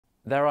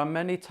There are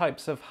many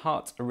types of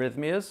heart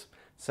arrhythmias,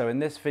 so in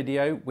this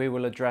video we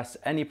will address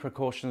any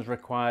precautions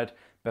required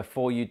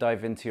before you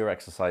dive into your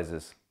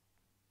exercises.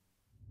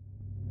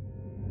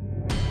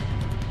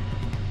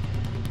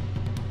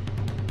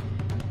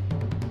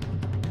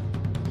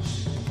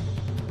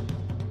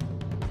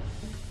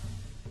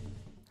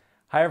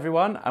 Hi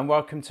everyone and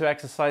welcome to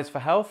Exercise for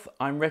Health.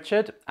 I'm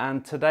Richard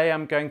and today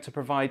I'm going to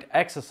provide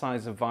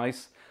exercise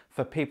advice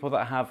for people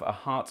that have a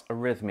heart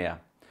arrhythmia.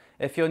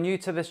 If you're new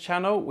to this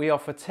channel, we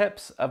offer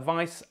tips,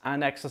 advice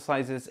and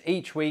exercises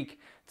each week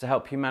to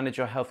help you manage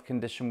your health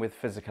condition with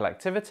physical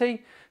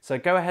activity. So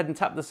go ahead and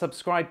tap the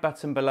subscribe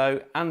button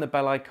below and the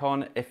bell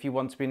icon if you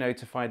want to be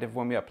notified of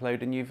when we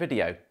upload a new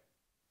video.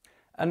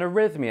 An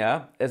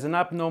arrhythmia is an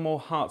abnormal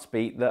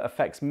heartbeat that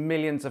affects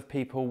millions of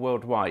people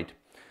worldwide.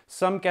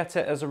 Some get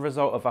it as a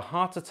result of a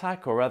heart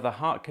attack or other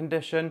heart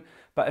condition,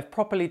 but if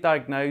properly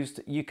diagnosed,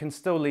 you can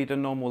still lead a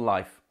normal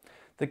life.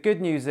 The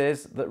good news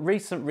is that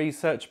recent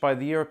research by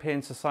the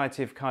European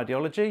Society of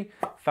Cardiology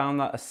found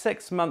that a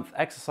 6-month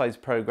exercise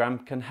program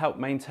can help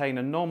maintain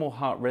a normal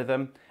heart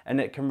rhythm, and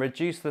it can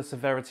reduce the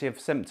severity of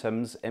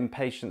symptoms in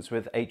patients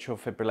with atrial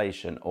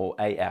fibrillation or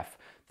AF,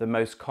 the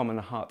most common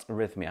heart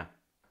arrhythmia.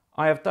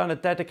 I have done a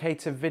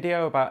dedicated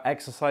video about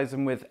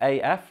exercising with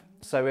AF,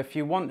 so if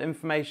you want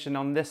information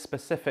on this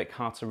specific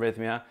heart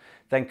arrhythmia,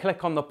 then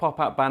click on the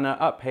pop-up banner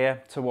up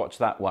here to watch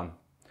that one.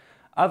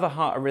 Other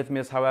heart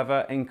arrhythmias,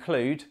 however,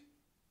 include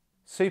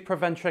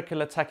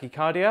supraventricular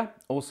tachycardia,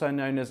 also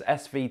known as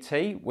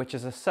SVT, which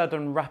is a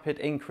sudden rapid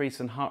increase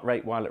in heart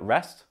rate while at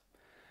rest.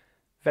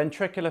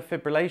 Ventricular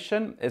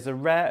fibrillation is a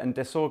rare and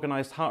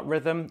disorganized heart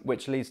rhythm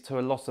which leads to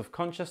a loss of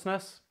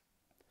consciousness.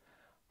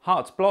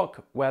 Heart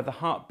block, where the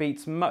heart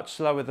beats much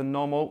slower than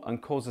normal and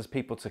causes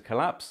people to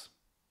collapse.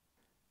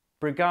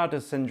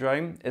 Brugada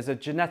syndrome is a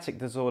genetic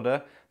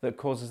disorder that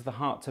causes the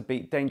heart to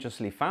beat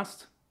dangerously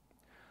fast.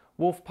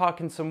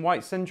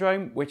 Wolff-Parkinson-White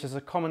syndrome, which is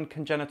a common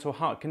congenital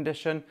heart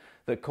condition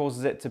that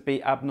causes it to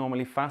beat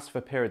abnormally fast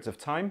for periods of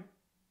time.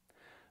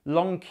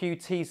 Long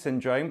QT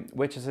syndrome,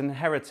 which is an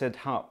inherited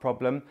heart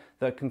problem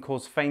that can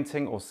cause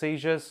fainting or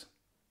seizures.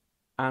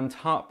 And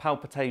heart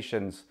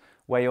palpitations,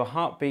 where your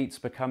heartbeats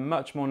become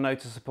much more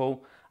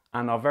noticeable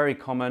and are very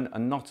common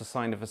and not a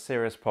sign of a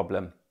serious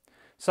problem.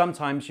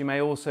 Sometimes you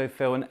may also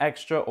feel an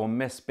extra or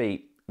missed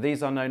beat.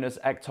 These are known as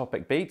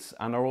ectopic beats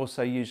and are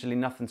also usually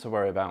nothing to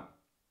worry about.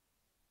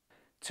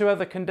 Two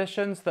other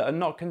conditions that are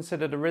not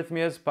considered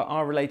arrhythmias but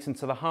are relating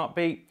to the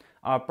heartbeat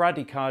are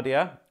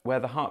bradycardia, where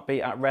the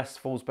heartbeat at rest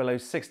falls below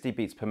 60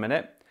 beats per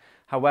minute.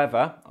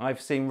 However, I've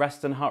seen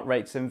resting heart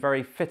rates in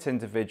very fit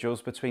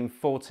individuals between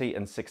 40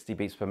 and 60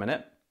 beats per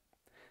minute.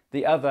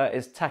 The other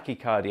is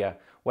tachycardia,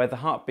 where the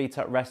heartbeat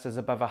at rest is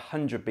above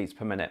 100 beats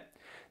per minute.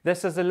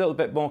 This is a little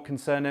bit more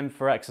concerning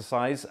for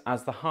exercise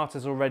as the heart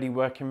is already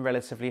working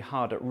relatively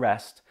hard at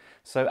rest,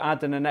 so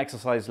adding an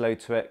exercise load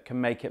to it can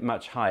make it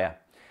much higher.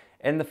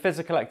 In the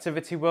physical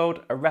activity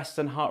world, a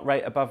resting heart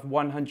rate above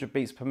 100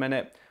 beats per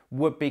minute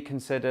would be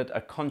considered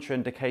a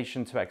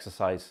contraindication to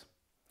exercise.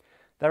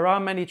 There are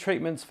many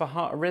treatments for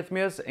heart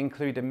arrhythmias,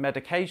 including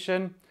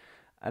medication,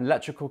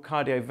 electrical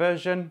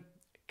cardioversion,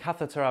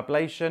 catheter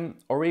ablation,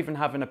 or even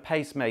having a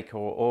pacemaker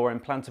or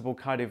implantable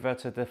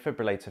cardioverter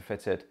defibrillator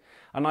fitted.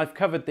 And I've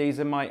covered these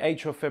in my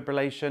atrial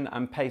fibrillation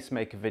and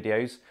pacemaker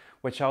videos,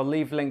 which I'll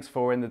leave links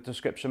for in the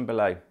description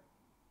below.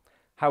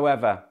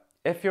 However,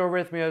 if your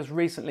arrhythmia is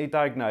recently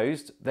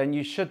diagnosed, then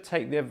you should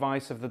take the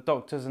advice of the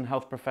doctors and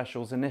health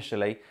professionals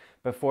initially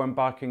before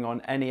embarking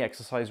on any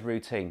exercise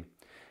routine.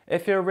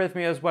 If your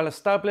arrhythmia is well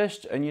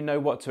established and you know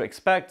what to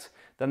expect,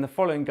 then the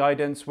following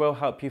guidance will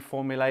help you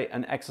formulate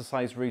an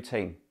exercise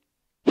routine.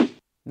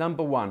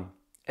 Number 1.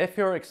 If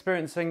you're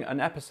experiencing an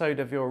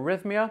episode of your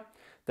arrhythmia,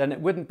 then it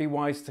wouldn't be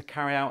wise to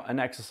carry out an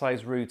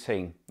exercise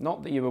routine.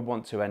 Not that you would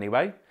want to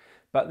anyway,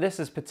 but this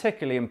is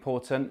particularly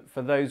important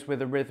for those with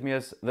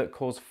arrhythmias that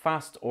cause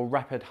fast or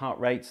rapid heart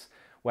rates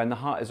when the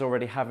heart is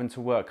already having to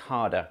work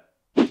harder.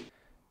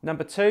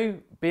 Number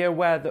 2, be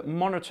aware that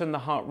monitoring the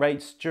heart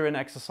rates during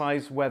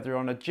exercise, whether you're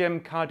on a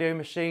gym cardio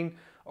machine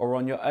or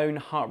on your own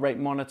heart rate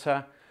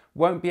monitor,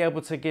 won't be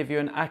able to give you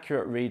an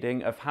accurate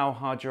reading of how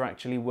hard you're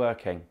actually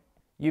working.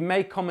 You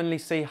may commonly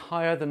see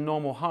higher than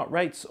normal heart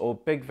rates or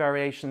big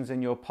variations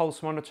in your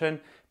pulse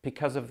monitoring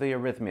because of the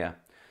arrhythmia.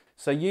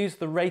 So use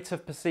the rate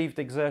of perceived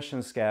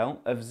exertion scale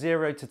of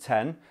 0 to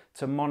 10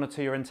 to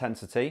monitor your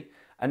intensity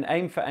and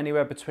aim for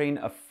anywhere between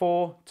a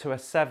 4 to a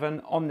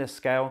 7 on this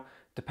scale,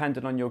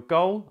 depending on your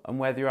goal and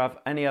whether you have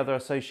any other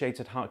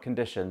associated heart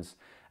conditions,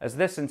 as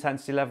this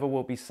intensity level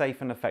will be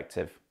safe and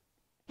effective.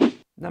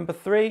 Number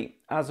 3,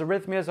 as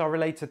arrhythmias are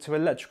related to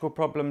electrical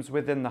problems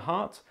within the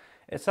heart,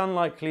 it's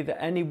unlikely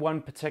that any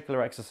one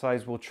particular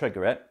exercise will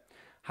trigger it.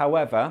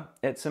 However,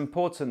 it's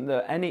important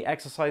that any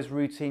exercise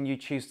routine you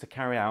choose to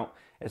carry out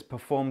is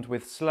performed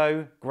with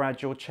slow,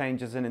 gradual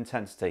changes in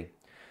intensity.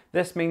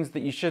 This means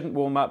that you shouldn't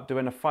warm up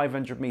doing a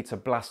 500-meter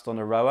blast on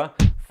a rower,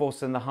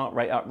 forcing the heart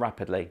rate up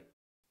rapidly.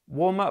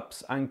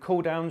 Warm-ups and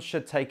cool-downs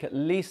should take at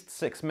least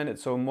 6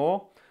 minutes or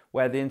more,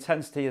 where the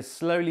intensity is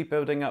slowly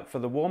building up for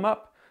the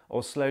warm-up,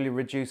 or slowly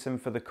reduce them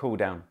for the cool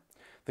down.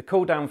 The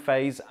cool down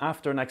phase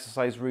after an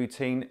exercise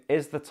routine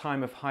is the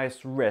time of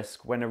highest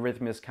risk when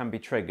arrhythmias can be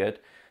triggered,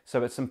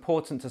 so it's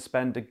important to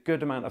spend a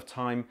good amount of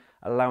time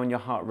allowing your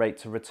heart rate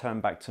to return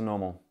back to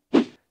normal.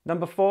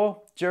 Number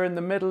 4, during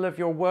the middle of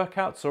your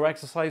workouts or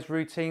exercise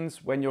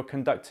routines, when you're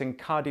conducting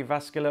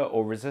cardiovascular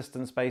or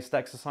resistance-based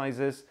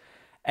exercises,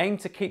 aim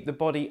to keep the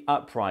body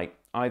upright,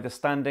 either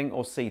standing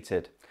or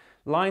seated.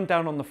 Lying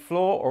down on the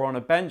floor or on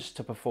a bench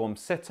to perform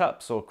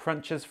sit-ups or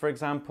crunches, for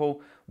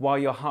example, while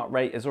your heart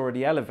rate is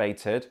already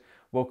elevated,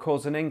 will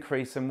cause an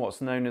increase in what's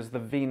known as the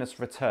venous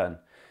return.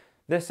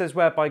 This is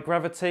where by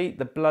gravity,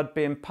 the blood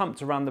being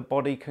pumped around the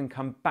body can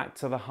come back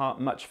to the heart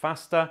much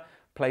faster,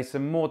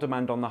 placing more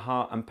demand on the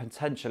heart and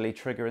potentially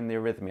triggering the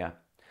arrhythmia.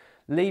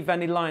 Leave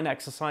any lying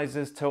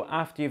exercises till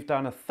after you've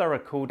done a thorough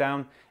cool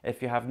down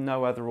if you have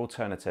no other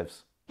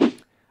alternatives.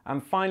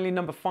 And finally,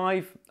 number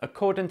 5,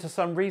 according to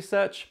some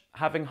research,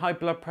 having high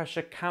blood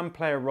pressure can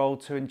play a role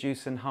to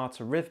inducing heart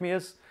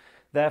arrhythmias.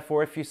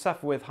 Therefore, if you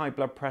suffer with high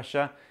blood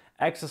pressure,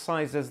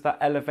 exercises that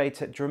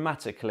elevate it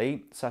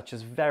dramatically, such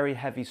as very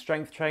heavy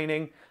strength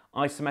training,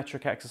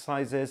 isometric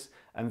exercises,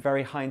 and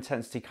very high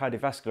intensity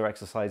cardiovascular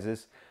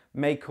exercises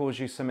may cause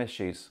you some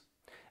issues.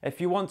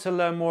 If you want to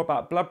learn more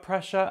about blood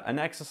pressure and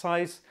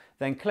exercise,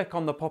 then click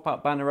on the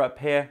pop-up banner up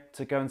here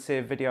to go and see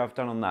a video I've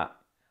done on that.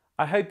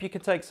 I hope you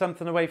could take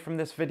something away from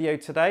this video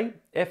today.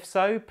 If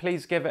so,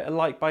 please give it a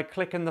like by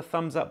clicking the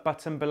thumbs up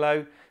button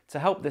below to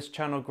help this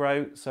channel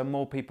grow so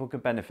more people can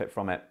benefit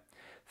from it.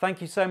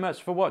 Thank you so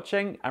much for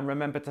watching, and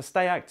remember to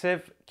stay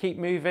active, keep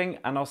moving,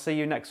 and I'll see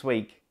you next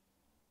week.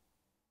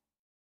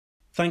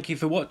 Thank you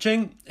for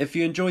watching. If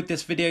you enjoyed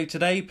this video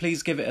today,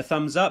 please give it a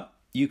thumbs up.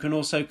 You can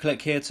also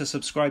click here to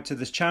subscribe to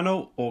this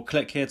channel or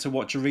click here to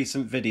watch a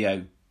recent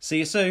video. See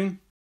you soon.